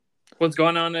What's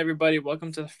going on, everybody?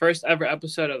 Welcome to the first ever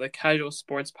episode of the Casual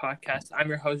Sports Podcast. I'm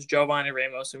your host, Giovanni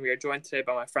Ramos, and we are joined today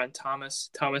by my friend Thomas.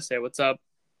 Thomas, say what's up.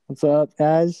 What's up,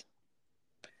 guys?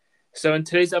 So, in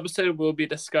today's episode, we'll be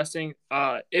discussing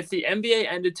if the NBA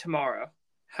ended tomorrow,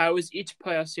 how is each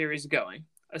playoff series going?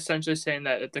 Essentially saying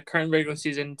that if the current regular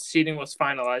season seeding was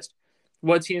finalized,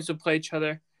 what teams would play each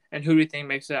other, and who do you think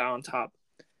makes it out on top?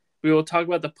 We will talk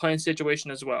about the playing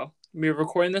situation as well. We're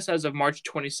recording this as of March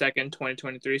 22nd,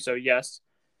 2023, so yes,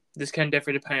 this can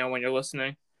differ depending on when you're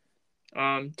listening.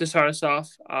 To start us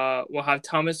off, we'll have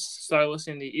Thomas start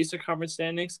listening to the Eastern Conference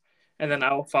standings, and then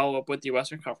I will follow up with the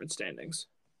Western Conference standings.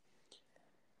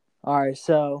 All right,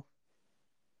 so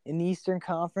in the Eastern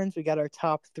Conference, we got our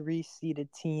top three seeded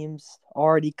teams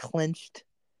already clinched.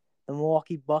 The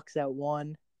Milwaukee Bucks at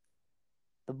 1,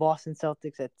 the Boston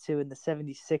Celtics at 2, and the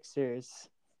 76ers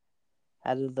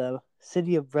out of the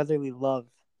city of brotherly love.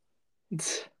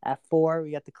 At 4, we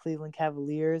got the Cleveland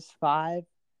Cavaliers, 5,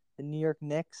 the New York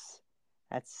Knicks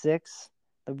at 6,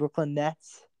 the Brooklyn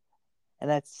Nets,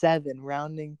 and at 7,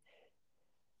 rounding.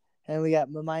 And we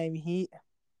got the Miami Heat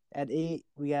at 8.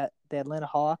 We got the Atlanta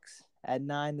Hawks at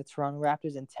 9, the Toronto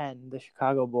Raptors, and 10, the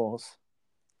Chicago Bulls.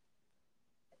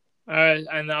 All right,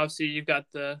 and obviously you've got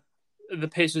the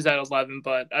Pacers at 11,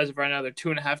 but as of right now, they're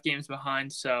 2.5 games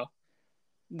behind, so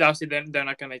obviously they're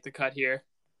not going to make the cut here.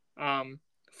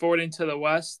 Forwarding to the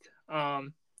West,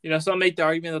 some make the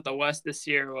argument that the West this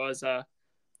year was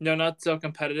not so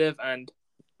competitive, and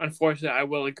unfortunately, I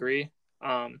will agree.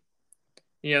 The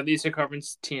Eastern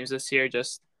Conference teams this year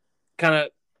just kind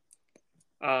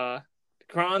of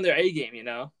on their A game.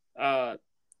 The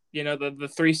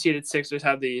 3-seeded Sixers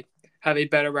have a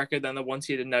better record than the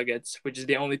 1-seeded Nuggets, which is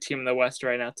the only team in the West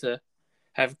right now to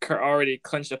have already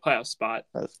clinched a playoff spot.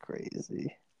 That's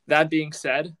crazy. That being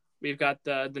said, we've got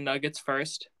the Nuggets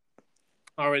first,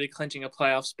 already clinching a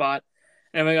playoff spot.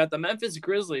 And we got the Memphis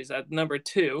Grizzlies at number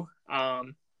 2. They're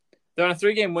on a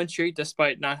 3-game win streak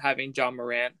despite not having John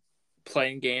Morant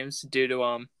playing games due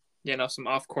to some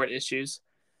off-court issues.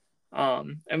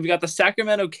 And we got the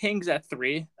Sacramento Kings at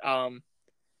 3.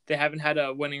 They haven't had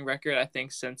a winning record, I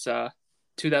think, since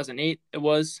 2008 it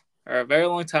was, or a very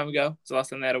long time ago. It's the last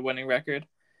time they had a winning record.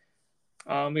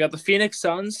 We got the Phoenix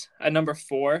Suns at number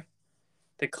 4,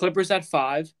 the Clippers at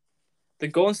 5, the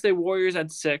Golden State Warriors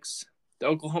at 6, the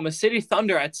Oklahoma City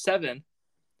Thunder at 7,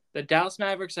 the Dallas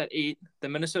Mavericks at 8, the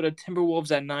Minnesota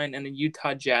Timberwolves at 9, and the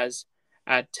Utah Jazz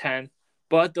at 10.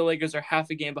 But the Lakers are half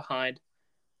a game behind.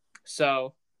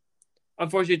 So,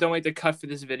 unfortunately, don't make the cut for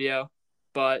this video,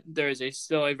 but there is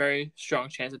still a very strong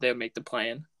chance that they'll make the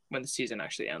play-in when the season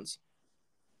actually ends.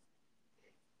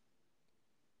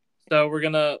 So we're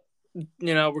gonna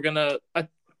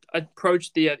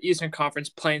approach the Eastern Conference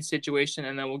play-in situation,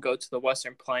 and then we'll go to the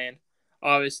Western play-in.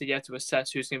 Obviously, you have to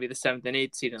assess who's going to be the 7th and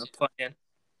 8th seed in the play-in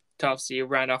to obviously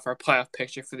round off our playoff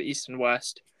picture for the East and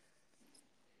West.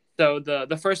 So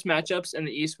the first matchups in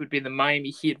the East would be the Miami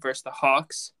Heat versus the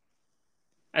Hawks,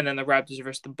 and then the Raptors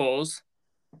versus the Bulls.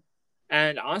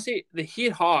 And honestly, the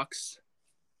Heat Hawks,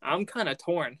 I'm kind of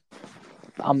torn.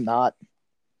 I'm not.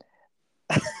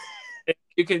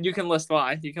 You can list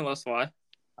why. You can list why.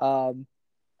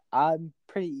 I'm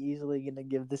pretty easily gonna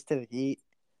give this to the Heat.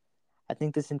 I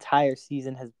think this entire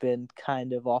season has been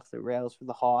kind of off the rails for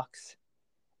the Hawks.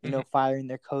 Firing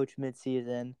their coach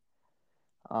midseason.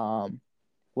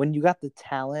 When you got the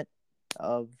talent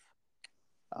of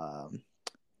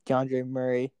DeAndre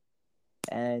Murray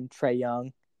and Trae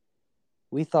Young,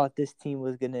 we thought this team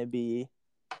was going to be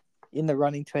in the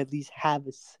running to at least have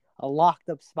a locked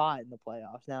up spot in the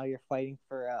playoffs. Now you're fighting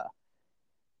for a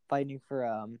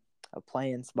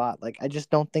play-in spot. Like, I just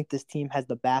don't think this team has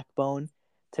the backbone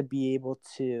to be able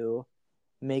to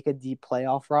make a deep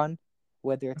playoff run,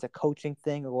 whether it's a coaching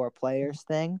thing or a players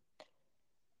thing.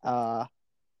 I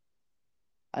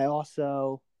don't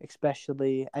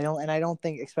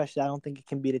think it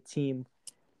can beat a team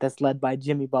that's led by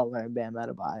Jimmy Butler and Bam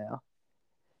Adebayo.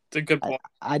 It's a good point.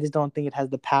 I just don't think it has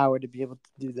the power to be able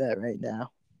to do that right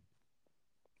now.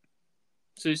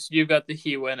 So you've got the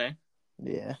Heat winning.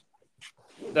 Yeah.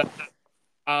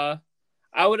 I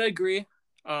would agree.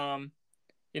 I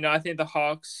think the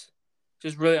Hawks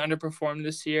just really underperformed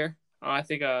this year. I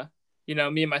think, me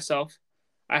and myself,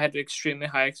 I had extremely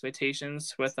high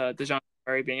expectations with DeJounte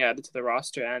Murray being added to the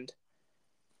roster, and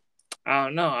I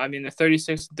don't know. I mean, they're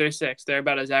 36-36. They're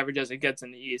about as average as it gets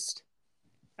in the East.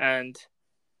 And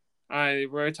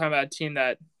we're talking about a team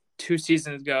that 2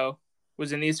 seasons ago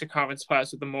was in the Eastern Conference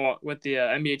playoffs with the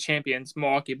NBA champions,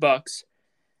 Milwaukee Bucks,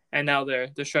 and now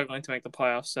they're struggling to make the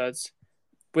playoffs. So it's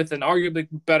with an arguably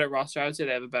better roster. I would say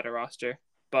they have a better roster,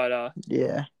 but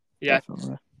yeah,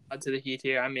 definitely. to the Heat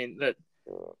here. I mean, the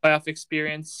playoff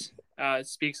experience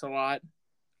speaks a lot,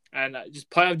 and just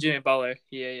playoff Jimmy Butler.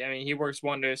 He works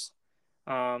wonders.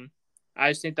 I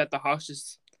just think that the Hawks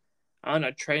just, I don't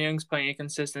know, Trae Young's playing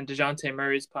inconsistent, DeJounte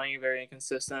Murray's playing very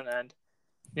inconsistent, and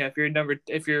if you're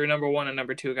number one and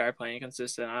number two guy playing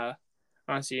inconsistent,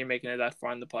 honestly, you're making it that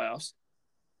far in the playoffs.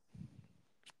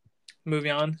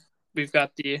 Moving on, we've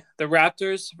got the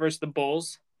Raptors versus the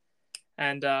Bulls,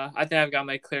 and I think I've got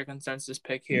my clear consensus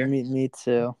pick here. Me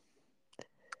too.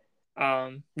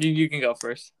 You can go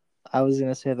first. I was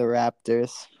gonna say the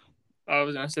Raptors. I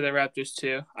was gonna say the Raptors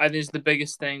too. I think it's the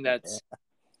biggest thing that's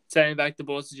setting back the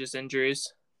Bulls is just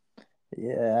injuries.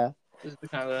 Yeah. This is the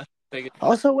kind of the biggest.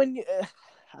 Also, when you,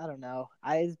 I don't know,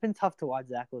 it's been tough to watch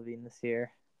Zach LaVine this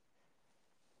year.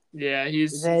 Yeah, it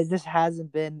just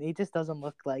hasn't been. He just doesn't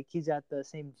look like he's got the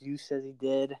same juice as he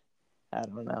did. I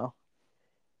don't know.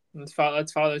 Let's follow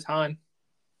time.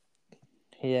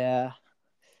 Yeah,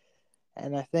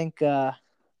 and I think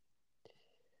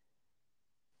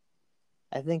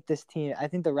this team. I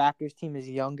think the Raptors team is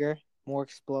younger, more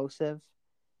explosive,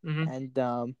 and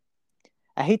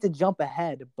I hate to jump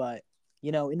ahead, but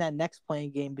in that next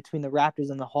playing game between the Raptors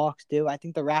and the Hawks, I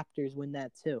think the Raptors win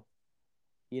that too.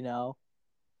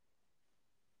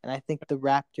 And I think the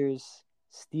Raptors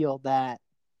steal that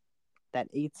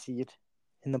 8 seed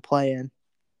in the play-in.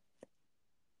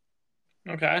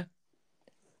 Okay.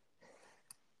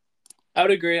 I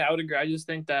would agree. I just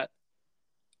think that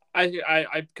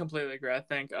I completely agree. I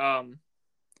think I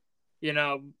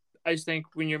just think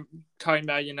when you're talking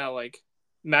about like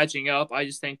matching up, I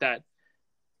just think that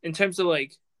in terms of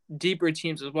like deeper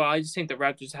teams as well, I just think the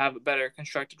Raptors have a better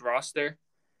constructed roster,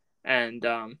 and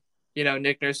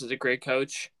Nick Nurse is a great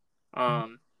coach. So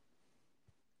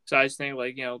I just think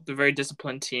like the very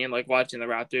disciplined team, like watching the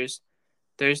Raptors,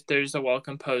 there's a well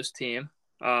composed team.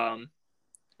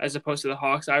 As opposed to the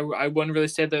Hawks, I wouldn't really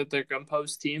say that they're a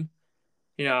composed team.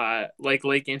 Like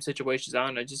late game situations, I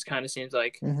don't know. It just kind of seems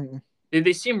like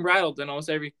they seem rattled in almost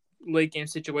every late game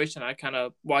situation I kind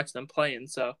of watch them play in.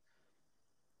 So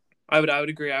I would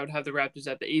agree. I would have the Raptors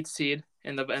at the 8th seed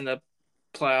in the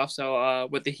playoffs. So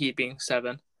with the Heat being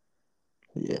 7.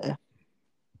 Yeah.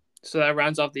 So that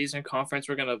rounds off the Eastern Conference.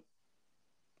 We're gonna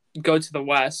go to the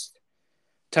West.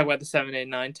 Talk about the 7, 8,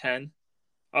 9, 10.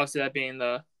 Obviously, that being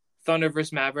the Thunder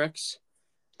versus Mavericks,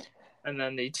 and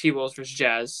then the T-Wolves versus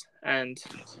Jazz. And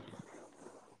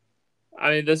I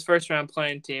mean, this first round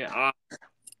playing team,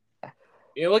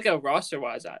 look at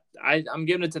roster-wise, I'm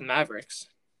giving it to the Mavericks.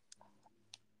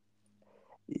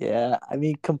 Yeah, I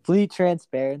mean, complete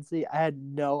transparency. I had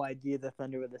no idea the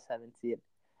Thunder were the 7th seed.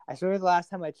 I swear the last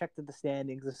time I checked at the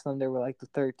standings, the Thunder were like the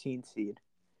 13th seed.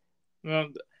 Well,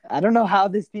 I don't know how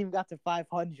this team got to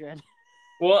 500.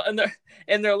 Well,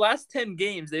 in their last 10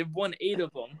 games, they've won 8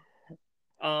 of them.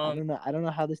 I don't know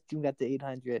how this team got to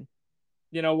 800.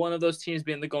 One of those teams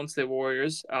being the Golden State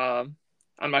Warriors. I'm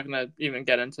not gonna even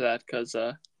get into that because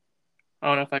I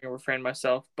don't know if I can refrain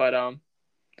myself. But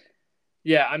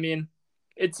yeah, I mean,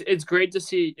 it's great to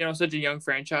see such a young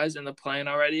franchise in the play-in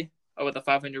already with a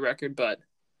 500 record. But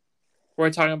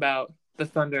we're talking about the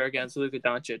Thunder against Luka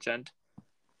Doncic and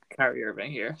Kyrie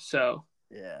Irving here. So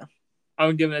yeah,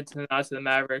 I'm giving it to the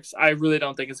Mavericks. I really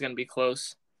don't think it's going to be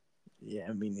close.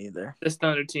 Yeah, me neither. This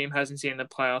Thunder team hasn't seen the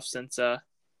playoffs since the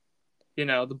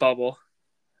bubble,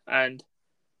 and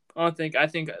I think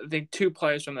 2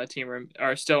 players from that team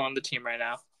are still on the team right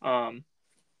now.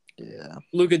 Yeah,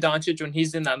 Luka Doncic, when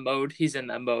he's in that mode, he's in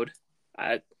that mode.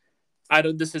 I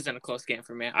don't. This isn't a close game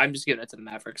for me. I'm just giving it to the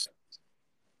Mavericks.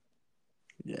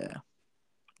 Yeah,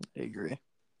 I agree.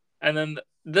 And then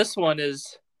this one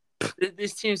is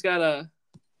this team's got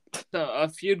a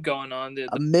feud going on. The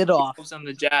mid-off and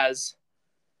the Jazz.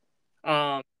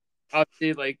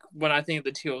 Obviously, like when I think of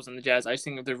the T-Wolves and the Jazz, I just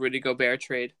think of the Rudy Gobert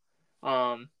trade.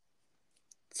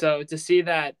 So to see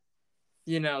that,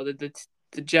 the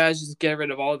Jazz just get rid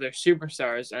of all their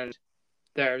superstars and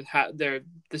they're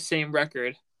the same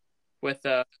record with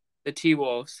the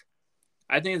T-Wolves,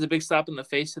 I think it's a big slap in the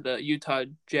face to the Utah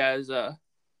Jazz, or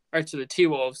to the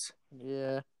T-Wolves.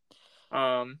 Yeah.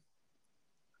 I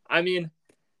mean,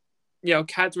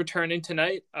 Cat's returning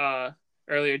tonight.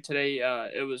 Earlier today,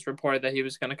 it was reported that he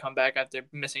was going to come back after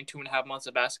missing 2.5 months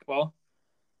of basketball.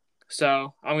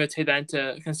 So I'm going to take that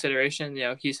into consideration.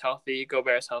 He's healthy,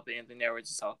 Gobert's healthy, Anthony Edwards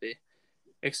is healthy,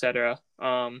 etc.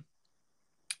 I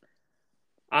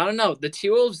don't know. The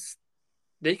T-Wolves,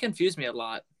 they confuse me a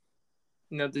lot.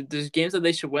 There's games that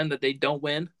they should win that they don't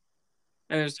win,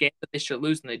 and there's games that they should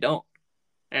lose and they don't.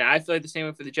 And I feel like the same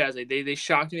way for the Jazz. They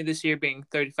shocked me this year being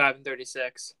 35 and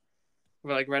 36.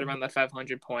 We're like right around that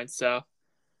 500 points. So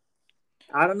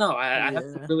I don't know. I have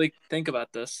to Yeah. really think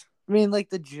about this. I mean, like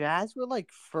the Jazz were like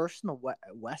first in the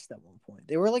West at one point.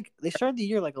 They were like they started the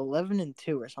year like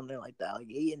 11-2 or something like that, like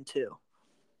 8-2.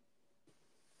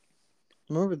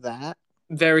 Remember that?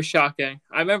 Very shocking.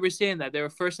 I remember seeing that they were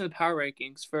first in the power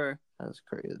rankings for That was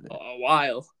crazy. a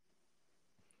while.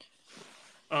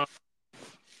 Um,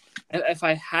 if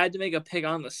I had to make a pick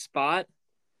on the spot,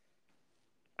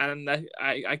 and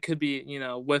I could be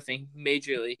whiffing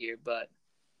majorly here, but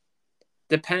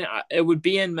it would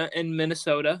be in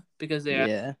Minnesota because they have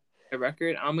Yeah. a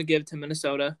record. I'm gonna give it to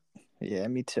Minnesota. Yeah,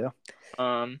 me too.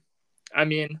 I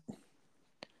mean,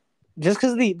 Just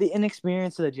because the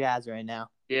inexperience of the Jazz right now,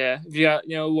 yeah, if you got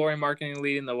Lauri Markkanen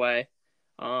leading the way,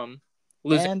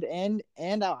 losing.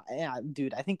 yeah,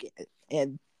 dude, I think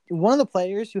and one of the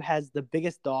players who has the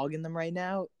biggest dog in them right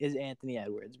now is Anthony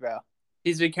Edwards, bro.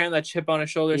 He's been carrying that chip on his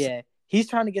shoulders. Yeah, he's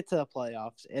trying to get to the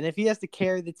playoffs, and if he has to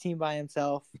carry the team by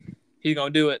himself, He's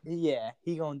gonna do it. yeah,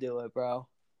 he gonna do it, bro.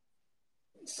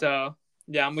 So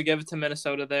yeah, I'm gonna give it to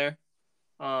Minnesota there,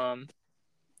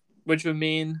 which would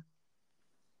mean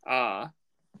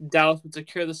Dallas would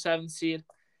secure the 7th seed,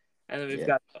 and then we've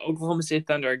got the Oklahoma State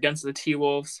Thunder against the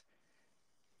T-Wolves.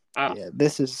 Yeah,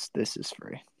 this is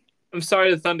free. I'm sorry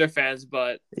to Thunder fans,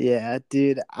 but Yeah,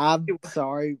 dude, I'm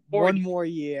sorry. 40. One more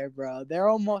year, bro. They're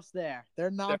almost there.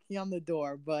 They're knocking on the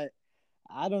door, but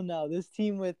I don't know. This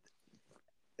team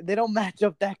they don't match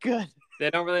up that good. They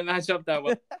don't really match up that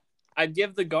well. I'd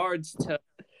give the guards to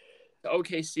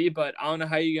OKC, but I don't know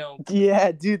how you going.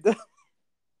 Yeah, dude.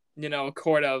 A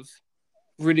court of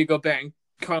Rudy Gobert and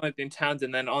Karl-Anthony Towns,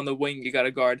 and then on the wing you got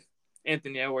to guard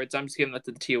Anthony Edwards. I'm just giving that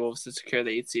to the T-Wolves to secure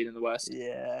the 8th seed in the West.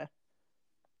 Yeah.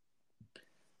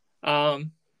 All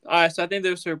right, so I think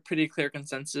those are pretty clear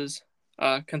consensus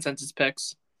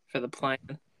picks for the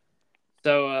plan.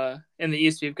 So in the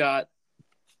East we've got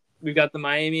the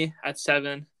Miami at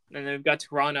 7, and then we've got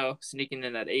Toronto sneaking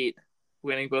in at 8,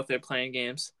 winning both their playing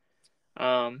games.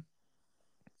 So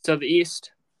the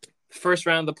East, first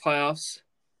round of the playoffs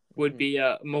would be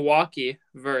Milwaukee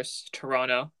versus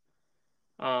Toronto.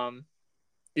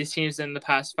 These teams in the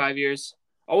past 5 years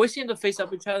always seem to face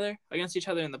up against each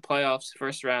other in the playoffs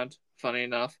first round. Funny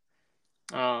enough,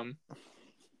 and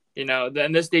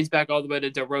this dates back all the way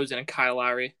to DeRozan and Kyle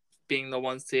Lowry being the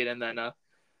 1 seed, and then a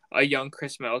young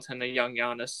Chris Middleton, a young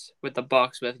Giannis with the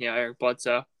Bucks with Eric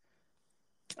Bledsoe.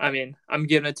 I mean, I'm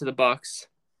giving it to the Bucks.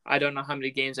 I don't know how many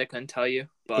games I couldn't tell you,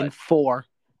 but in four.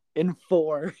 I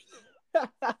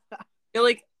feel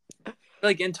like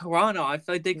in Toronto, I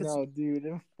feel like they could. No, dude,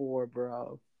 in 4,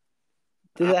 bro.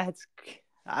 Dude, that's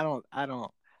I don't.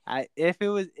 If it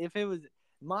was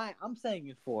I'm saying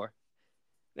in 4.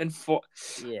 In 4.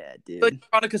 Yeah, dude. Like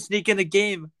Toronto could sneak in a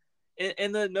game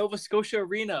in the Nova Scotia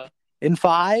Arena. In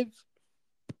 5?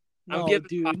 I'm No, giving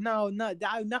dude. 5. No, not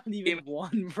even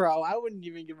 1, bro. I wouldn't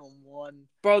even give them 1.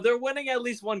 Bro, they're winning at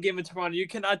least 1 game in Toronto. You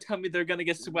cannot tell me they're gonna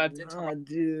get swept in Toronto.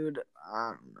 Dude,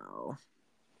 I don't know.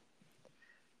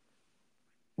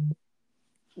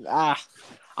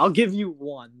 I'll give you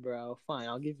 1, bro. Fine,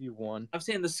 I'll give you 1. I'm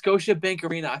saying the Scotiabank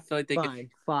Arena. I feel like they Fine,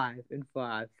 5 in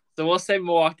 5. So we'll say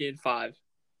Milwaukee in 5.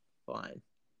 Fine.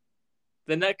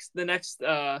 The next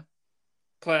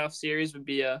playoff series would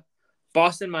be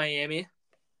Boston Miami.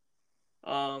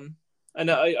 And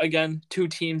again, 2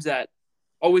 teams that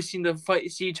always seem to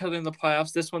see each other in the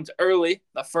playoffs. This one's early,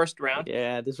 the first round.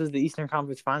 Yeah, this was the Eastern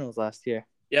Conference Finals last year.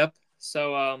 Yep.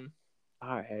 So all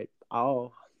right.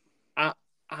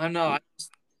 I don't know.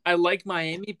 I like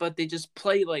Miami, but they just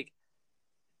play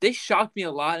they shocked me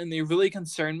a lot, and they really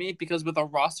concerned me because with the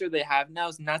roster they have now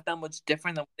is not that much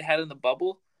different than what they had in the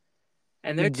bubble.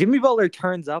 And Jimmy Butler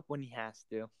turns up when he has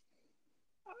to.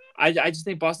 I just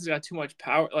think Boston's got too much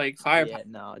power, firepower. Yeah,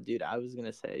 no, dude. I was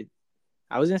gonna say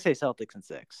Celtics in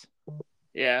 6.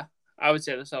 Yeah, I would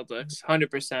say the Celtics,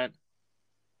 100%.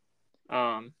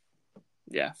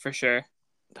 Yeah, for sure.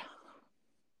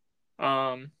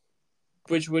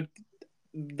 Which would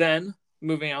then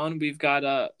moving on, we've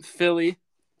got Philly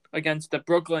against the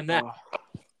Brooklyn Nets,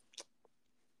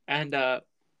 and I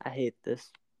hate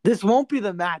this. This won't be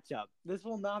the matchup. This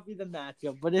will not be the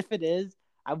matchup. But if it is,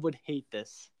 I would hate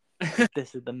this. If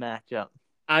this is the matchup.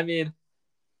 I mean,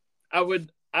 I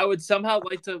would somehow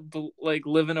like to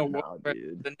live in a world where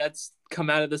the Nets come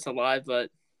out of this alive, but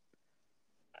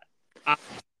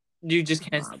you just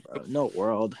can't. Bro, no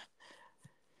world.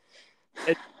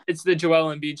 It's the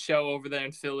Joel Embiid show over there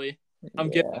in Philly.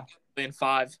 I'm giving it in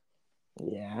 5.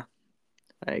 Yeah,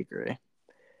 I agree.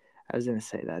 I was gonna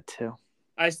say that too.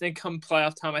 I just think come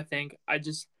playoff time,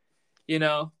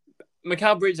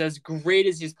 Mikal Bridges, as great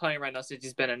as he's playing right now since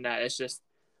he's been in net, it's just,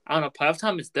 I don't know, playoff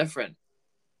time is different.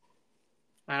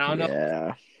 And I don't know.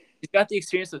 Yeah. He's got the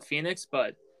experience with Phoenix,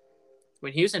 but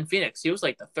when he was in Phoenix, he was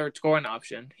like the third scoring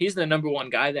option. He's the number one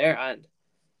guy there, and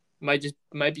might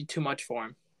be too much for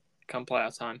him come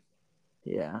playoff time.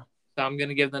 Yeah. So I'm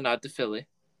gonna give the nod to Philly.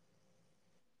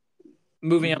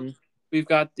 Moving on, Mm-hmm. we've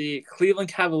got the Cleveland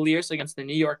Cavaliers against the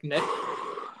New York Knicks,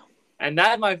 and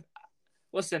that might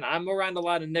listen. I'm around a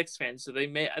lot of Knicks fans, so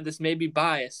this may be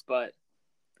biased, but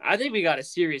I think we got a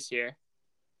series here.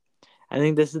 I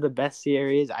think this is the best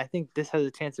series. I think this has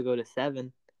a chance to go to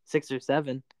 6 or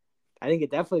 7. I think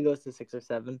it definitely goes to 6 or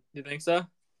 7. You think so?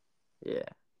 Yeah.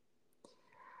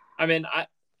 I mean,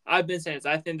 I've been saying this.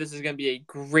 I think this is gonna be a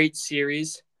great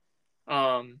series.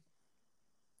 Um,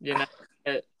 you know,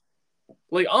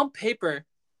 like on paper,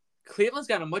 Cleveland's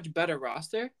got a much better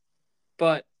roster,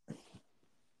 but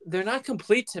they're not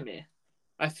complete to me.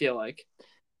 I feel like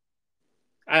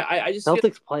I just feel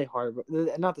Celtics play hard, bro.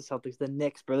 Not the Celtics, the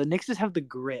Knicks, bro. The Knicks just have the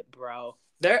grit, bro.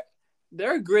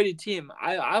 they're a gritty team.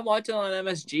 I'm watching on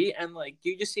MSG and like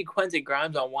you just see Quentin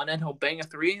Grimes on one end, he'll bang a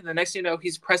three, and the next thing you know,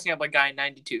 he's pressing up a guy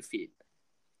 92 feet,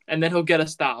 and then he'll get a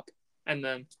stop, and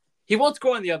then he won't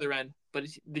score on the other end, but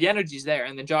the energy's there.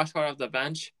 And then Josh Hart off the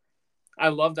bench, I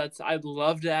love that. I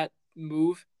love that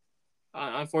move.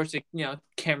 Unfortunately,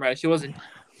 Cam Reddish, he wasn't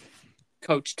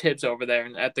Coach Tibbs over there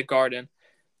at the Garden.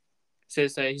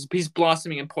 Says he's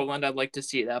blossoming in Portland. I'd like to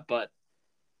see that, but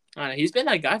I don't know, he's been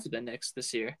that guy for the Knicks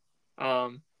this year.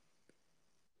 But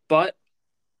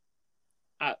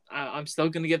I'm still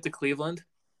gonna give to Cleveland.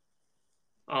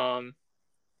 I don't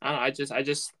know,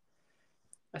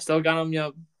 I still got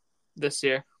him, this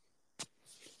year.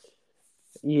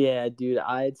 Yeah, dude.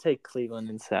 I'd say Cleveland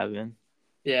in 7.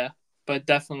 Yeah, but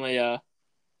definitely, I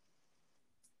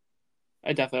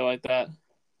definitely like that.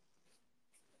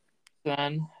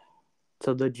 Then,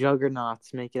 So the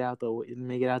juggernauts make it out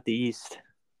the East.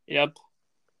 yep.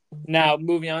 Now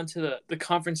moving on to the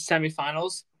conference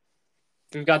semifinals,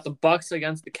 we've got the Bucks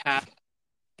against the Cavs,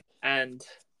 and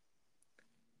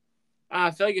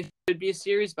I feel like it should be a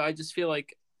series, but I just feel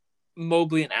like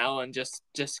Mobley and Allen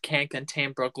just can't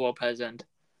contain Brook Lopez and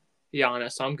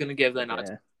Giannis. So I'm gonna give the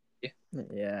nod.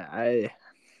 Yeah, I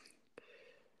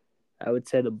would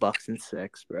say the Bucks in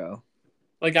 6, bro.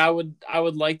 Like I would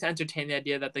like to entertain the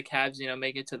idea that the Cavs,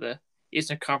 make it to the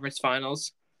Eastern Conference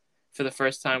Finals for the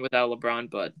first time without LeBron,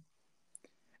 but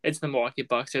it's the Milwaukee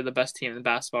Bucks. They're the best team in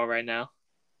basketball right now.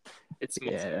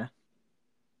 Yeah.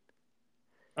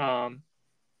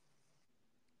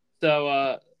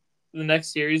 So the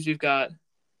next series we've got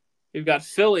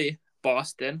Philly,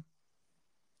 Boston,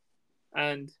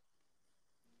 and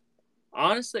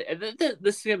honestly,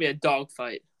 this is gonna be a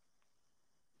dogfight.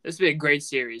 This will be a great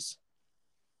series.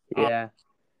 Yeah.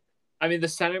 I mean, the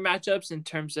center matchups in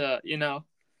terms of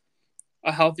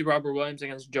a healthy Robert Williams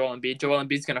against Joel Embiid. Joel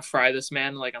Embiid's gonna fry this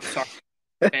man. Like I'm sorry,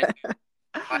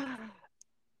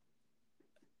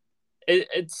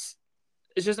 it's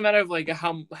just a matter of like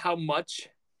how much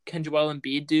can Joel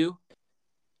Embiid do.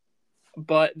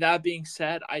 But that being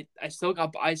said, I still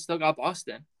got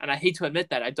Boston, and I hate to admit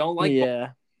that I don't like. Yeah.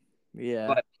 Yeah.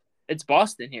 But it's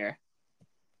Boston here.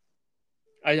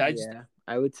 I just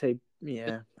I would say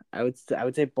I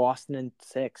would say Boston in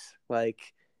 6. Like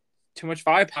too much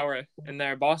firepower in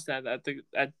there, Boston at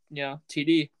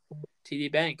TD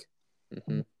Bank.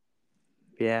 Mm-hmm.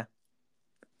 Yeah,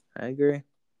 I agree.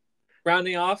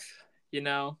 Rounding off,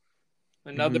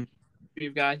 another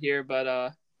we've got here,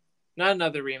 but not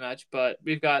another rematch, but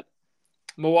we've got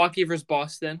Milwaukee versus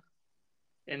Boston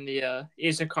in the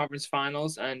Eastern Conference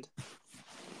Finals, and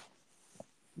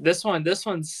this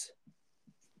one's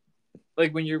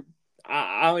like when you're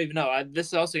I don't even know. This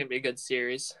is also gonna be a good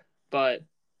series, but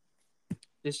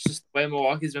it's just the way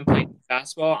Milwaukee's been playing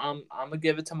basketball. I'm gonna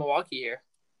give it to Milwaukee here.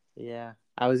 Yeah,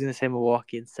 I was gonna say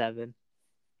Milwaukee in 7.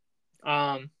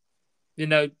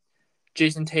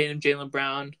 Jason Tatum, Jaylen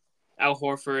Brown, Al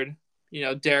Horford,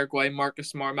 Derek White,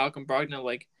 Marcus Smart, Malcolm Brogdon,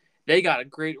 like they got a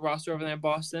great roster over there in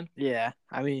Boston. Yeah,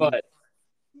 I mean, but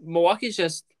Milwaukee's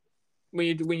just when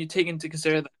you take into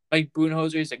consider that Mike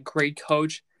Budenholzer is a great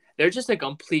coach, they're just a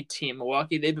complete team.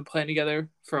 Milwaukee, they've been playing together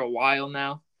for a while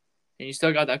now, and you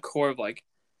still got that core of like,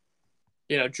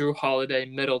 Drew Holiday,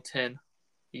 Middleton,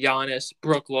 Giannis,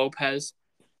 Brook Lopez.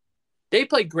 They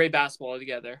play great basketball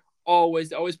together.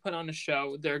 Always put on a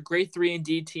show. They're a great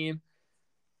 3-and-D team.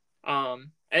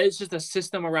 And it's just a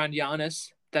system around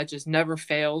Giannis that just never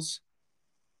fails.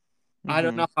 Mm-hmm. I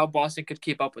don't know how Boston could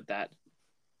keep up with that.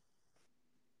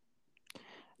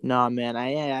 No, man.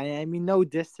 I mean, no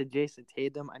diss to Jason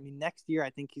Tatum. I mean, next year I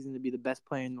think he's going to be the best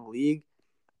player in the league.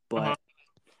 But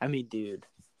I mean, dude,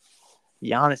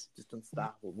 Giannis is just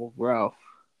unstoppable, bro.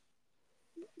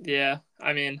 Yeah,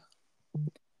 I mean,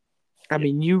 an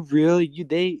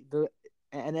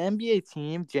NBA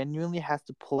team genuinely has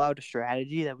to pull out a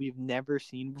strategy that we've never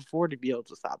seen before to be able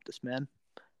to stop this man.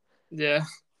 yeah,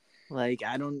 Like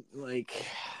I don't like.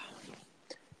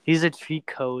 He's a cheat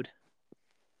code.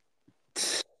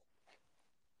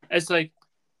 it's like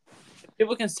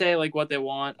people can say like what they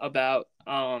want about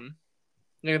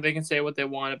they can say what they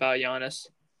want about Giannis.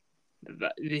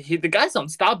 The guy's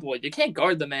unstoppable. You can't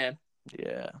guard the man.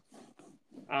 Yeah.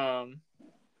 Um,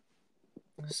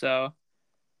 so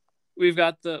we've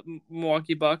got the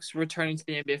Milwaukee Bucks returning to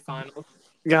the NBA Finals,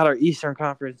 Got our Eastern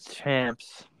Conference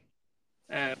champs.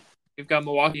 and we've got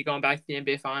Milwaukee going back to the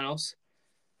NBA Finals.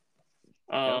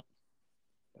 Yep.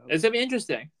 It's gonna be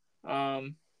interesting.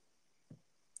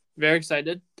 Very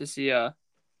excited to see who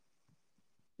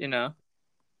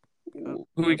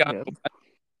we got. Yep.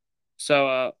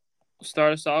 So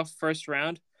start us off first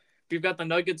round. We've got the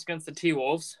Nuggets against the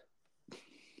T-Wolves.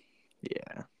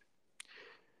 Yeah.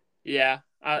 Yeah,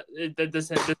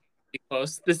 this is be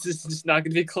close. This is just not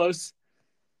going to be close.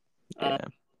 Yeah.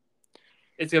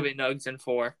 It's going to be Nugs in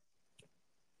 4.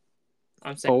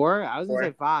 I'm saying 4? I was going to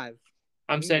say 5.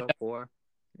 I'm saying 4.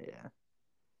 Yeah.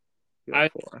 I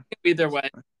 4. Either way,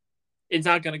 it's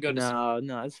not going to go to.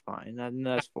 No, it's fine.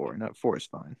 That's 4. No, 4 is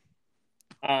fine.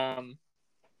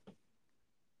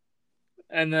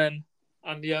 And then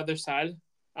on the other side,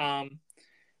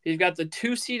 you've got the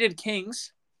 2-seeded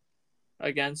Kings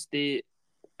against the.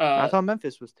 I thought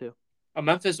Memphis was 2. Oh,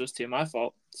 Memphis was 2. My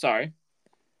fault. Sorry.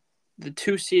 The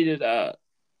 2-seeded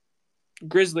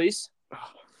Grizzlies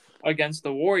against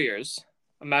the Warriors,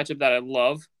 a matchup that I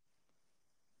love.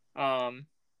 I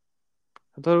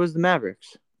thought it was the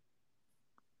Mavericks.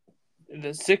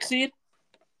 The 6 seed?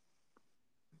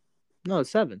 No,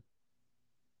 it's 7.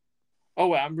 Oh,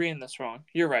 wait, I'm reading this wrong.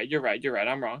 You're right.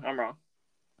 I'm wrong.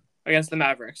 Against the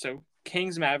Mavericks. So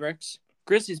Kings, Mavericks,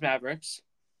 Grizzlies, Mavericks.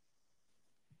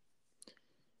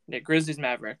 Yeah, Grizzlies,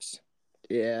 Mavericks.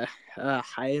 Yeah.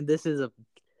 This is a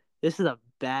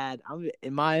bad.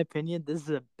 In my opinion, this is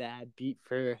a bad beat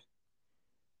for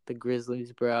the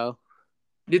Grizzlies, bro.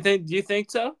 Do you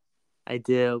think so? I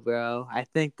do, bro. I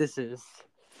think this is.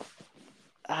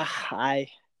 I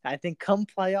think come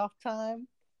playoff time,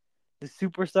 the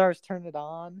superstars turn it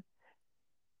on,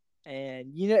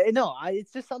 and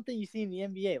it's just something you see in the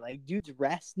NBA. Like dudes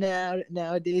rest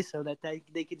nowadays so that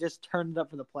they could just turn it up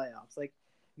for the playoffs. Like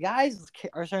guys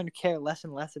are starting to care less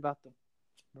and less about the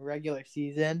regular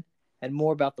season and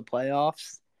more about the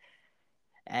playoffs.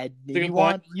 And you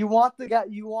want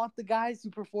the guys who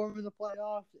perform in the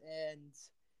playoffs, and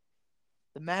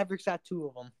the Mavericks got 2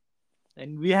 of them,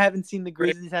 and we haven't seen the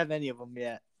Grizzlies have any of them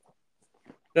yet.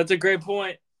 That's a great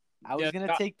point. I'm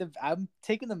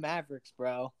taking the Mavericks,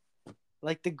 bro.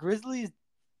 Like the Grizzlies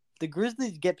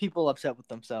get people upset with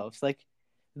themselves. Like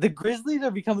the Grizzlies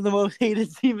are becoming the most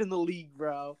hated team in the league,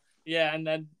 bro. Yeah, and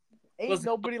then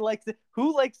nobody likes it.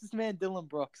 Who likes this man, Dylan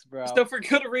Brooks, bro? So for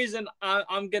good reason,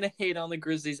 I'm gonna hate on the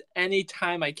Grizzlies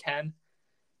anytime I can.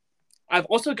 I've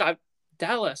also got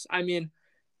Dallas. I mean,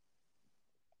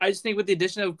 I just think with the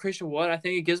addition of Christian Wood, I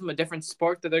think it gives them a different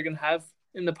spark that they're gonna have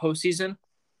in the postseason.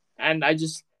 And I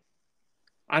just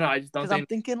don't think. Because I'm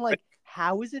thinking like,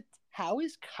 how is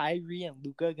Kyrie and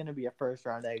Luka gonna be a first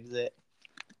round exit?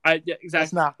 Yeah, exactly.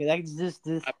 That's not good. That's just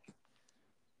this.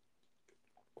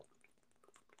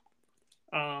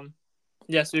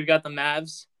 Yeah, so we've got the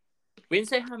Mavs. We didn't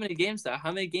say how many games though.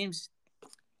 How many games?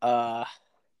 I'll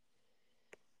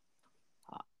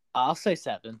say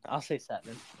 7. I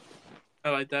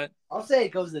like that. I'll say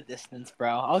it goes the distance,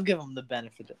 bro. I'll give them the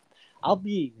benefit. I'll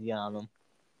be easy on them.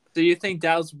 So you think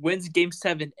Dallas wins Game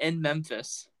 7 in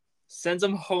Memphis, sends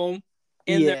them home?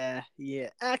 Yeah.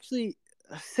 Actually,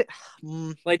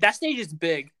 like that stage is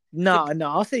big. No.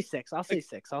 I'll say 6.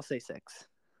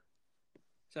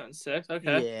 7-6.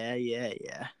 Okay.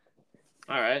 Yeah.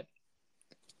 All right.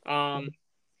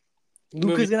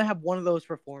 Luka's gonna have one of those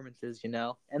performances,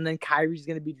 and then Kyrie's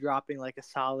gonna be dropping like a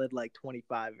solid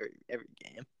 25 every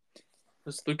game.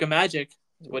 It's Luka magic.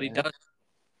 It's what he does.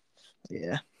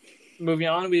 Yeah. Moving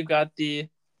on, we've got the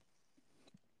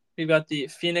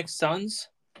Phoenix Suns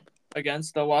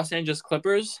against the Los Angeles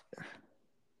Clippers.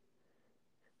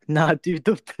 Nah, dude,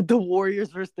 the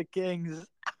Warriors versus the Kings.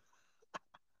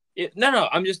 No,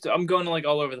 I'm going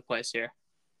all over the place here.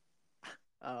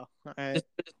 Oh, all right.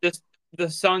 Just the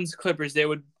Suns Clippers, they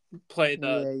would play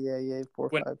the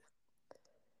 4-5.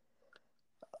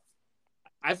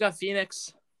 I've got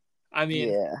Phoenix. I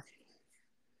mean, yeah.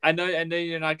 I know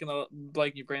you're not gonna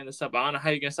like me bringing this up. I don't know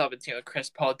how you're gonna stop a team with Chris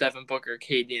Paul, Devin Booker,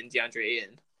 KD, and DeAndre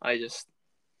Ayton. I just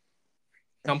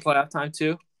come playoff time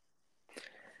too.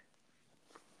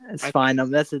 It's fine.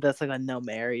 That's like a numb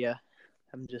area.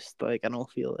 I'm just like I don't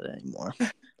feel it anymore.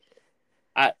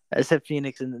 I said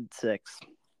Phoenix in the 6.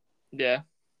 Yeah,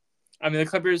 I mean the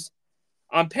Clippers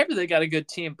on paper they got a good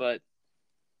team, but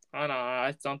I don't know.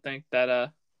 I don't think that I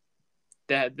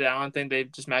don't think they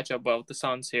just match up well with the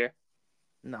Suns here.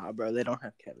 Nah, bro, they don't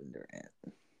have Kevin Durant.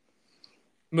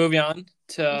 Moving on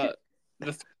to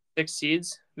the 6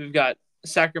 seeds, we've got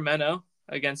Sacramento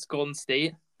against Golden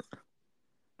State.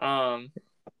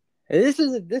 This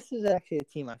is actually a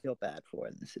team I feel bad for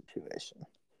in this situation.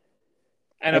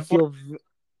 And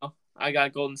I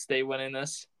got Golden State winning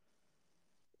this.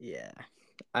 Yeah,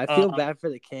 I feel bad for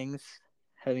the Kings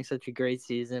having such a great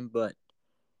season, but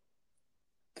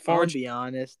I'll be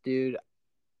honest, dude.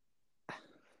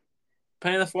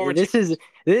 Playing the former. This is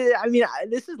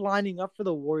lining up for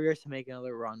the Warriors to make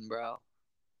another run, bro.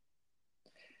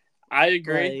 I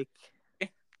agree.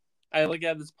 I look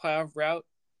at this playoff route.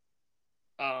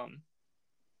 I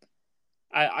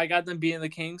got them beating the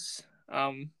Kings.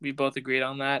 We both agreed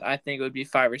on that. I think it would be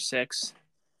 5 or 6.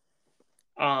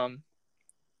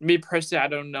 Me personally, I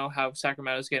don't know how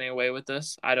Sacramento's getting away with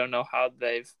this. I don't know how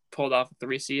they've pulled off a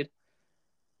 3 seed.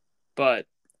 But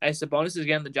Sabonis is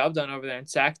getting the job done over there in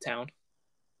Sacktown.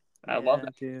 I love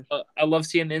that. Dude. I love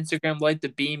seeing the Instagram the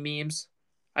beam memes.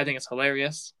 I think it's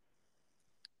hilarious.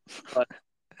 But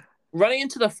running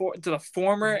into the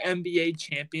former NBA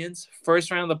champions, first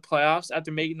round of the playoffs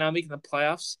after not making the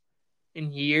playoffs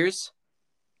in years,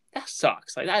 that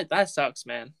sucks. That sucks,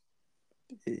 man.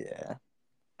 Yeah.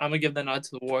 I'm gonna give the nod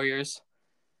to the Warriors.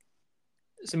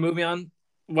 So moving on,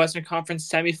 Western Conference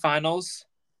semifinals.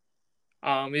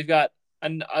 We've got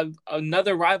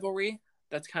another rivalry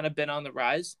that's kind of been on the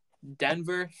rise.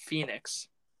 Denver, Phoenix.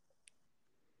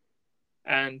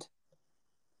 And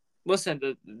listen,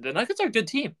 the Nuggets are a good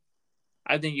team.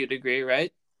 I think you'd agree,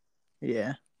 right?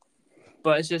 Yeah.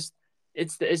 But it's just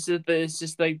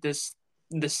like this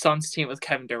the Suns team with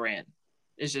Kevin Durant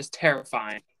is just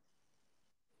terrifying.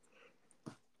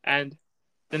 And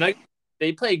the Nuggets,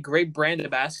 they play a great brand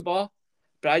of basketball,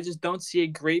 but I just don't see a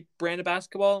great brand of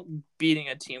basketball beating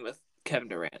a team with Kevin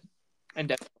Durant and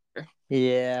Denver.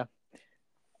 Yeah.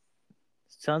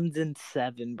 Suns in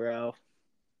 7, bro.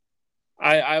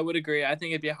 I would agree. I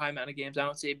think it'd be a high amount of games. I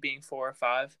don't see it being 4 or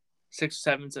 5. 6 or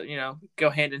 7, so,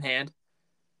 go hand in hand.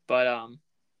 But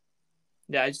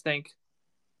yeah, I just think,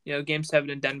 Game 7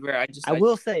 in Denver. I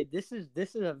will say this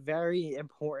is a very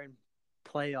important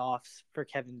playoffs for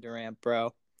Kevin Durant,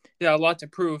 bro. He's got a lot to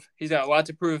prove. He's got a lot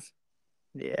to prove.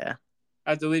 Yeah.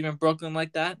 After leaving Brooklyn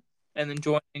like that and then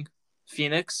joining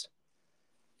Phoenix,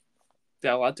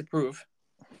 got a lot to prove.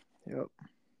 Yep.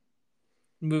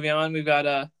 Moving on, we've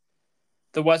got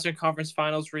the Western Conference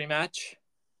Finals rematch.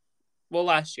 Well,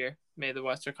 last year made the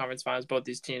Western Conference Finals, both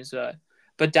these teams.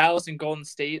 But Dallas and Golden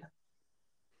State.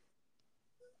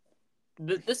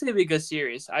 This is going to be a good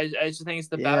series. I just think it's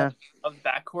the battle of the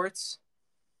backcourts.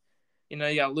 You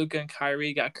got Luka and Kyrie,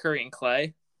 you got Curry and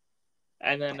Clay.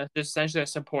 And then just essentially a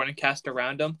supporting cast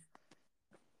around them.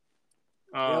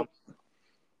 Yep.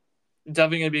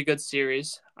 Definitely going to be a good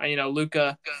series.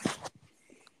 Luka...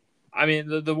 I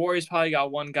mean, the Warriors probably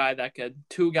got one guy that could,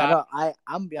 2 guys.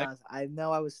 I'm be honest. I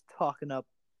know I was talking up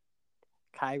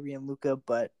Kyrie and Luka,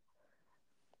 but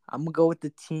I'm gonna go with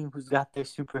the team who's got their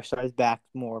superstars back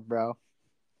more, bro.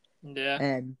 Yeah.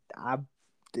 And I'm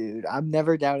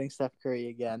never doubting Steph Curry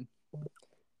again.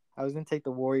 I was gonna take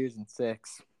the Warriors in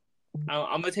 6.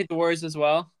 I'm gonna take the Warriors as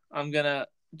well. I'm gonna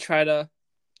try to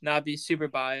not be super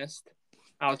biased.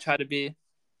 I'll try to be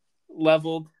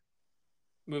leveled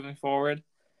moving forward.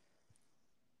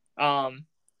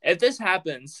 If this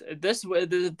happens, this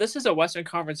is a Western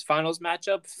Conference Finals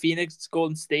matchup, Phoenix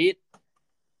Golden State.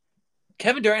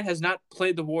 Kevin Durant has not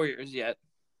played the Warriors yet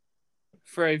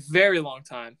for a very long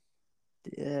time.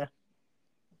 Yeah.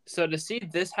 So to see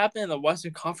this happen in the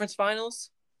Western Conference Finals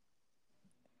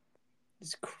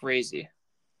is crazy.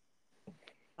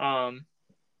 So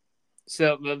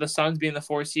the Suns being the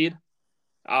 4 seed,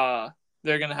 they're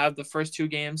gonna have the first 2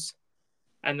 games,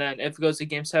 and then if it goes to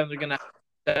Game 7, they're gonna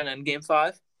have in Game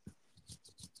 5.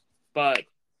 But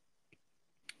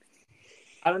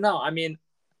I don't know. I mean,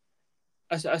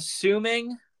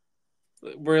 assuming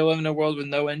we're living in a world with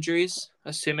no injuries,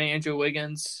 assuming Andrew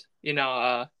Wiggins, he's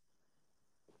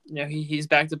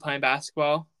back to playing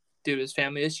basketball due to his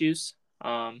family issues.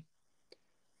 I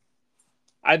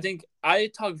think I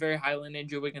talk very highly on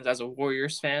Andrew Wiggins as a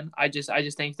Warriors fan. I just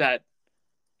think that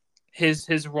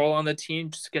his role on the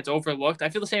team just gets overlooked. I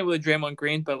feel the same with Draymond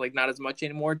Green, but not as much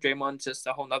anymore. Draymond's just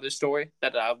a whole nother story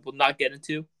that I will not get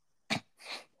into.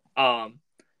 I'm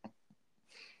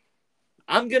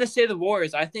gonna say the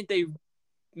Warriors. I think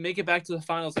make it back to the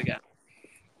finals again.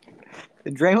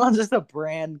 Draymond's just a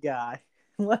brand guy.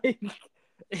 Like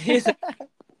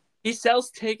he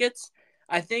sells tickets.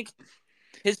 I think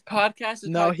his podcast is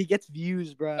no, he gets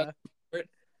views, bro. Right.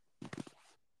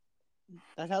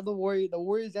 That's how the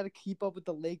Warriors got to keep up with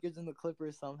the Lakers and the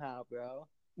Clippers somehow, bro.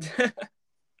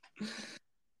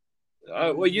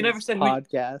 Well, you never said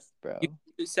podcast, bro.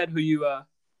 You said who you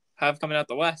have coming out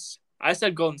the West. I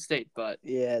said Golden State, but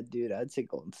yeah, dude, I'd say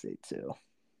Golden State too.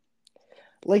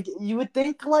 Like you would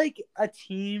think, like a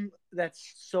team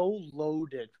that's so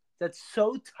loaded, that's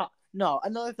so tough. No,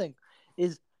 another thing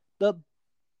is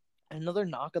another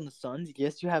knock on the Suns.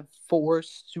 Yes, you have 4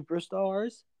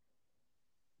 superstars,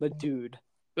 but dude,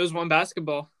 there's one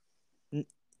basketball.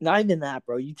 Not even that,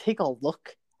 bro. You take a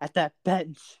look at that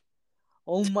bench.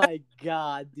 Oh my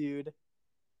god, dude.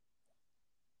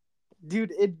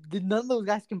 Dude, none of those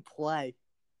guys can play.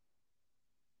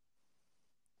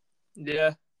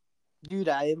 Yeah. Dude,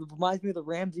 it reminds me of the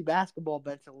Ramsey basketball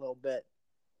bench a little bit.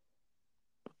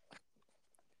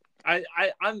 I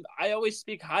always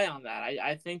speak high on that.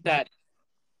 I think that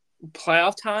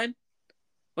playoff time,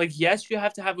 like yes, you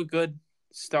have to have a good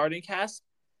starting cast,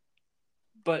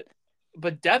 but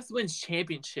depth wins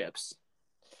championships.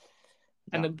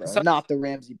 Not the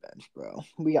Ramsey bench, bro.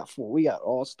 We got 4. We got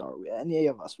all-star. Any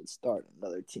of us would start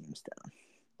another team's down.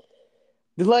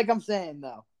 But like I'm saying,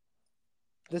 though,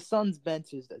 the Suns'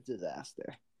 bench is a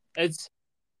disaster.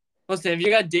 Listen, if you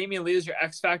got Damian Lee as your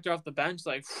X factor off the bench,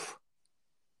 like,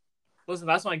 listen,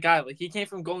 that's my guy. Like, he came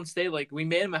from Golden State. Like, we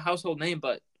made him a household name,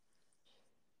 but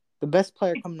the best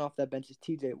player coming off that bench is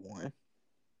T.J. Warren,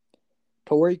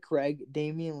 Torrey Craig,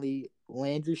 Damian Lee,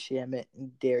 Landry Shamet,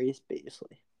 and Darius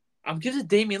Bazley. I'm giving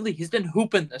Damian Lee. He's been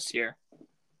hooping this year.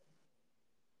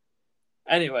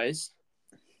 Anyways,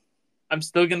 I'm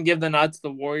still going to give the nod to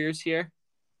the Warriors here.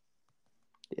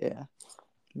 Yeah,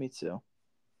 me too.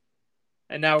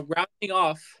 And now rounding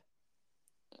off,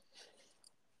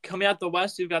 coming out the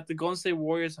West, we've got the Golden State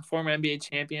Warriors, the former NBA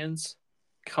champions.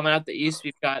 Coming out the East,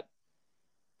 we've got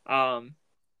the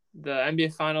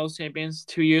NBA Finals champions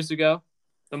 2 years ago,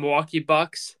 the Milwaukee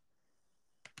Bucks.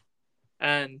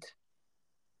 And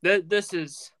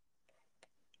this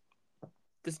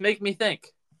make me think.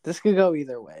 This could go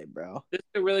either way, bro. This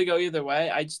could really go either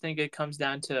way. I just think it comes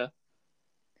down to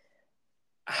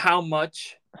how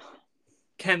much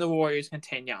can the Warriors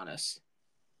contain Giannis?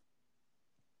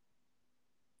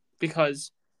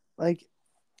 Because, like,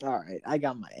 all right, I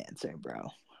got my answer,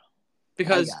 bro.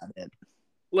 Because, I got it.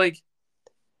 Like,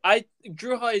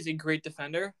 Drew Holiday is a great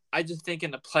defender. I just think in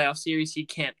the playoff series he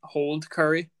can't hold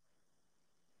Curry.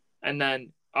 And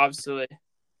then, obviously,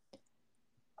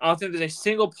 I don't think there's a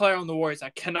single player on the Warriors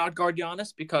that cannot guard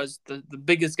Giannis because the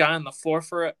biggest guy on the floor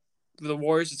for the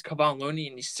Warriors is Kevon Looney,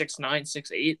 and he's 6'9",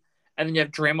 6'8". And then you have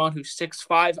Draymond, who's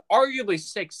 6'5", arguably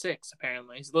 6'6",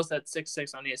 apparently. He's listed at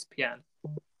 6'6" on ESPN.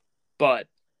 But,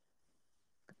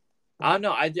 I don't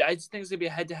know. I just think it's going to be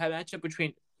a head-to-head matchup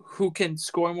between who can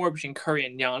score more between Curry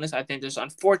and Giannis. I think there's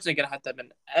unfortunately going to have to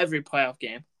happen every playoff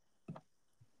game.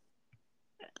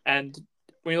 And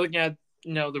when you're looking at,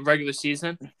 the regular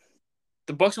season,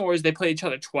 the Bucks and Warriors, they play each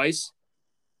other twice.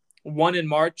 One in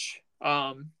March,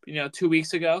 2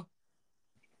 weeks ago.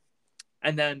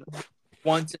 And then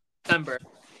once in December.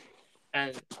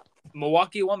 And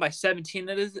Milwaukee won by 17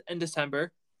 in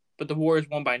December, but the Warriors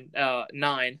won by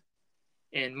 9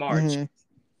 in March. Mm-hmm.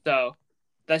 So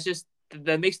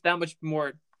that makes it that much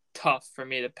more tough for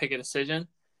me to pick a decision.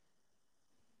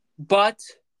 But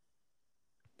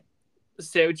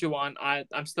say what you want,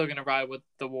 I'm still going to ride with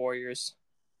the Warriors.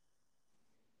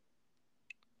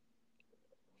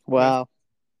 Wow.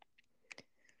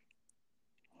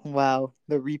 The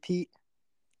repeat?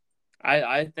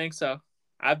 I think so.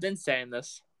 I've been saying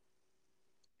this.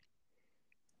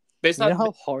 You know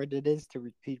how hard it is to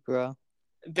repeat, bro?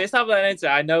 Based off that answer,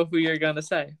 I know who you're going to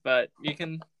say, but you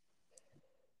can,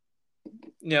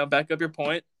 back up your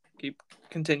point.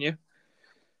 Continue.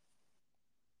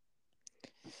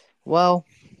 Well,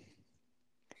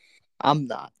 I'm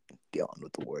not going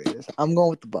with the Warriors. I'm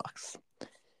going with the Bucks.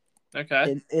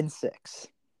 Okay. In 6.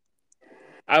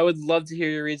 I would love to hear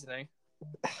your reasoning.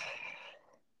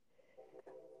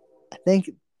 I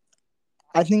think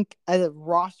as a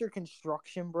roster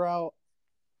construction, bro,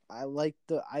 I like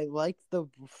the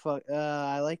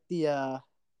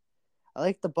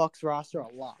Bucks roster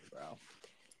a lot, bro.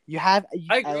 I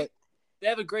agree. They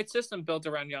have a great system built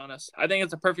around Giannis. I think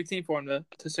it's a perfect team for him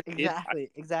to succeed.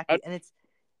 Exactly. And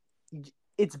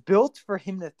it's built for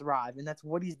him to thrive, and that's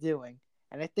what he's doing.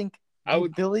 And I think I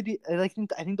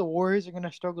think the Warriors are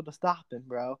gonna struggle to stop him,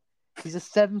 bro. He's a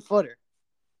 7-footer.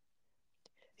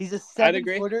 He's a I'd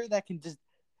agree. 7-footer that can just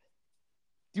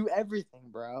do everything,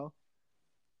 bro.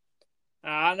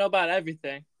 I don't know about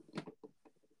everything.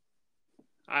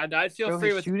 I'd feel Bro, free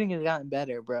his with shooting has gotten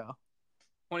better, bro.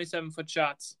 27-foot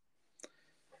shots.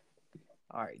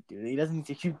 All right, dude. He doesn't need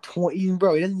to shoot 20,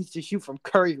 bro. He doesn't need to shoot from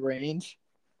Curry range.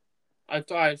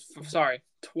 Sorry,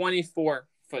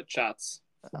 24-foot shots.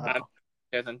 I'm Oh.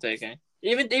 okay with taking.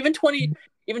 Even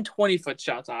 20-foot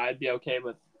shots, I'd be okay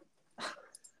with.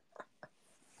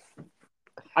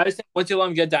 I just think once you let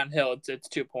him get downhill, it's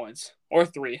 2 points or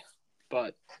 3,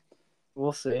 but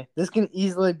We'll see. This can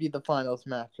easily be the finals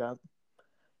matchup.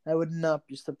 I would not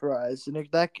be surprised, and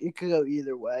it could go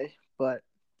either way. But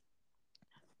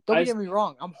don't get me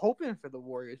wrong, I'm hoping for the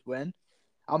Warriors win.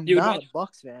 I'm not a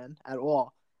Bucks fan at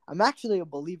all. I'm actually a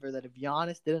believer that if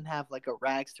Giannis didn't have like a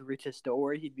rags to riches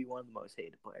story, he'd be one of the most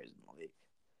hated players in the league.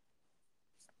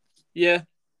 Yeah,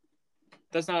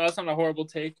 that's not a horrible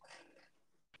take.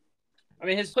 I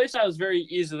mean, his playstyle is very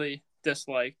easily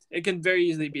disliked. It can very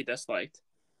easily be disliked.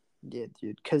 Yeah,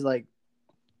 dude, because like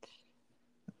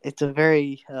it's a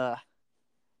very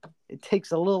it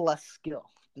takes a little less skill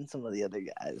than some of the other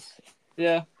guys.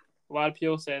 Yeah, a lot of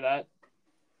people say that.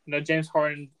 You know, James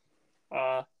Harden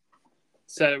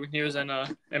said it when he was in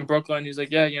Brooklyn. He's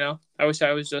like, yeah, I wish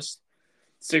I was just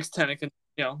 6'10" and could,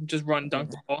 just run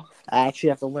dunk the ball. I actually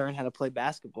have to learn how to play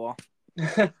basketball.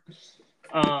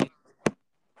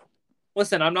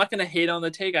 Listen, I'm not gonna hate on the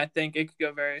take. I think it could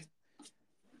go very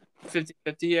 50-50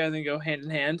 here. I think go hand in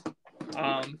hand.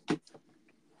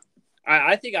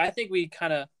 I think we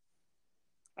kind of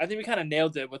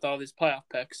nailed it with all these playoff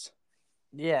picks.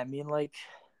 Yeah, I mean, like,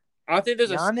 I don't think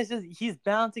there's Giannis he's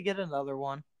bound to get another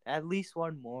one, at least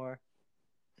one more.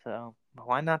 So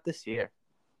why not this year?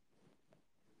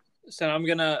 So I'm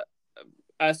gonna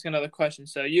ask another question.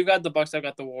 So you've got the Bucks, I've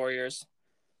got the Warriors.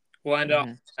 We'll end up.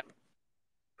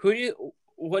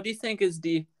 What do you think is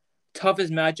the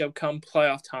toughest matchup come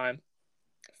playoff time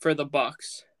for the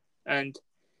Bucks? And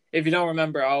if you don't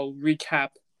remember, I'll recap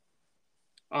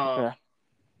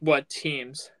what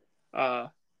teams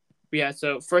we had.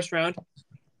 So first round,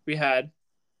 we had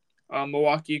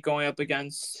Milwaukee going up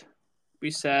against,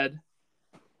 we said,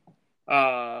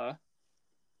 Toronto.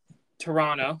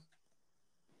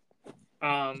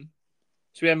 So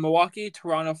we had Milwaukee,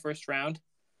 Toronto first round.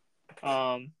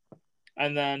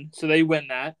 And then so they win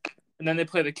that. And then they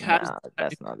play the Cavs. No,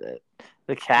 that's not it.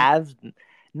 The Cavs?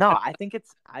 No, I think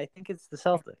it's the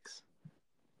Celtics.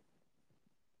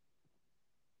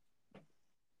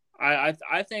 I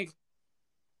think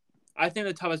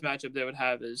the toughest matchup they would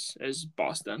have is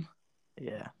Boston.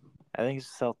 Yeah. I think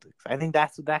it's the Celtics. I think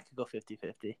that could go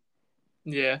 50-50.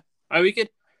 Yeah. I would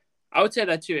say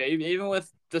that too. Even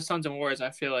with the Suns and Warriors,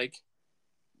 I feel like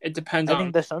it depends I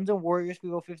think the Suns and Warriors could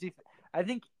go 50. I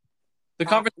think the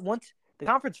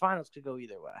conference finals could go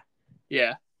either way.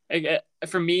 Yeah.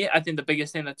 For me, I think the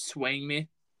biggest thing that's swaying me,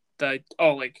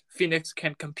 Phoenix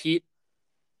can compete,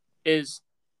 is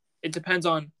it depends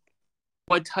on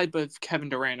what type of Kevin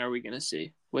Durant are we going to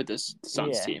see with this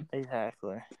Suns team.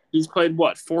 Exactly. He's played,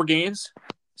 4 games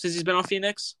since he's been on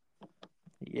Phoenix?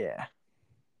 Yeah.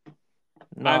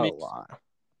 Not a lot.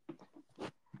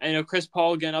 And, Chris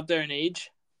Paul getting up there in age.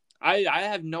 I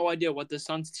have no idea what the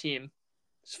Suns team's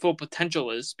full potential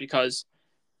is because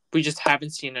we just haven't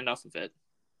seen enough of it.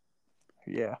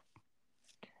 Yeah.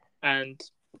 And,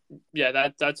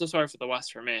 yeah, that's a story for the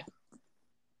West for me.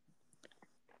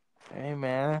 Hey,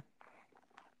 man.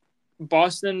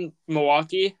 Boston,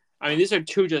 Milwaukee. I mean, these are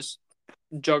two just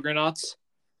juggernauts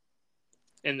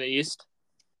in the East.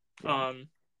 Boston's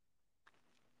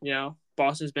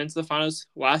been to the finals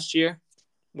last year.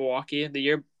 Milwaukee the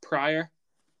year prior.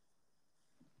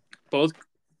 Both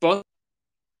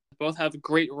have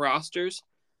great rosters,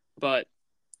 but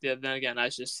then again,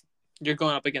 you're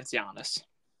going up against Giannis.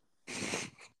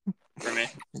 For me,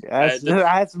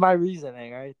 that's my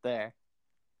reasoning right there.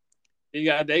 They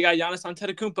got Giannis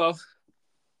Antetokounmpo.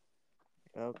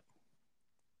 Yep.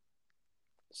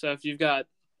 So if you've got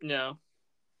and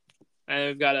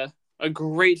we've got a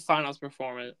great finals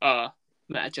performance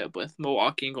matchup with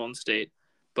Milwaukee and Golden State,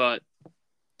 but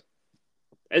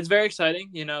it's very exciting.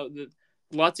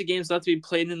 Lots of games left to be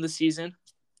played in the season.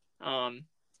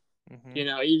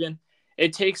 Even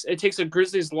it takes a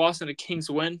Grizzlies loss and a Kings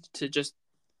win to just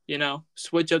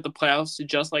switch up the playoffs to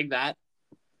just like that.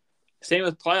 Same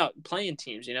with playing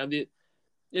teams.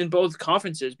 In both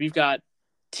conferences, we've got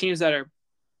teams that are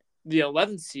the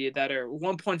 11th seed that are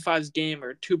 1.5 game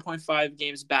or 2.5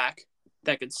 games back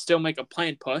that could still make a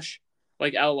play-in push,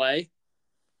 like LA.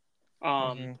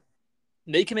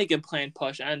 They can make a play-in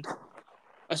push, and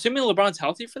assuming LeBron's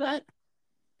healthy for that,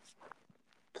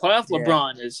 Playoff Yeah.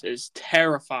 LeBron is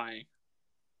terrifying.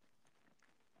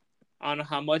 I don't know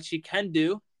how much he can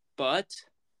do, but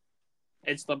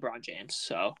it's LeBron James.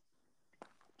 So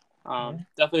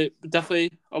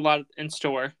definitely a lot in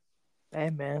store. Hey,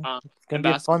 man. It's going In to be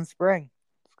a basketball. fun spring.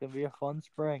 It's going to be a fun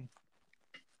spring.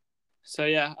 So,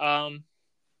 yeah,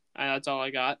 that's all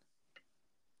I got.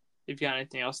 If you got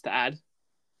anything else to add.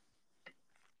 I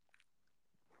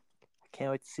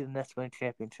can't wait to see the Nets win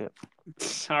championship.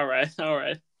 All right.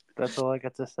 That's all I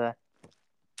got to say.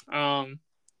 I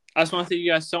just want to thank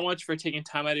you guys so much for taking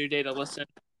time out of your day to listen.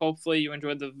 Hopefully you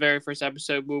enjoyed the very first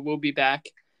episode. We will be back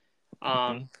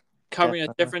covering Definitely.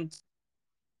 a different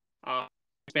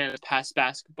span of past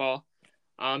basketball.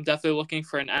 I'm definitely looking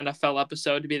for an NFL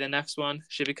episode to be the next one.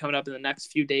 Should be coming up in the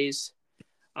next few days.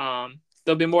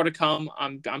 There'll be more to come.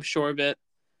 I'm sure of it.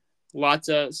 Lots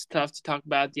of stuff to talk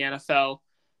about: the NFL,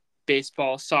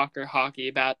 baseball, soccer, hockey,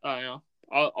 about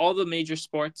all the major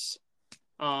sports.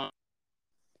 And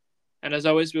as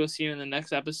always, we will see you in the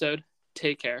next episode.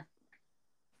 Take care.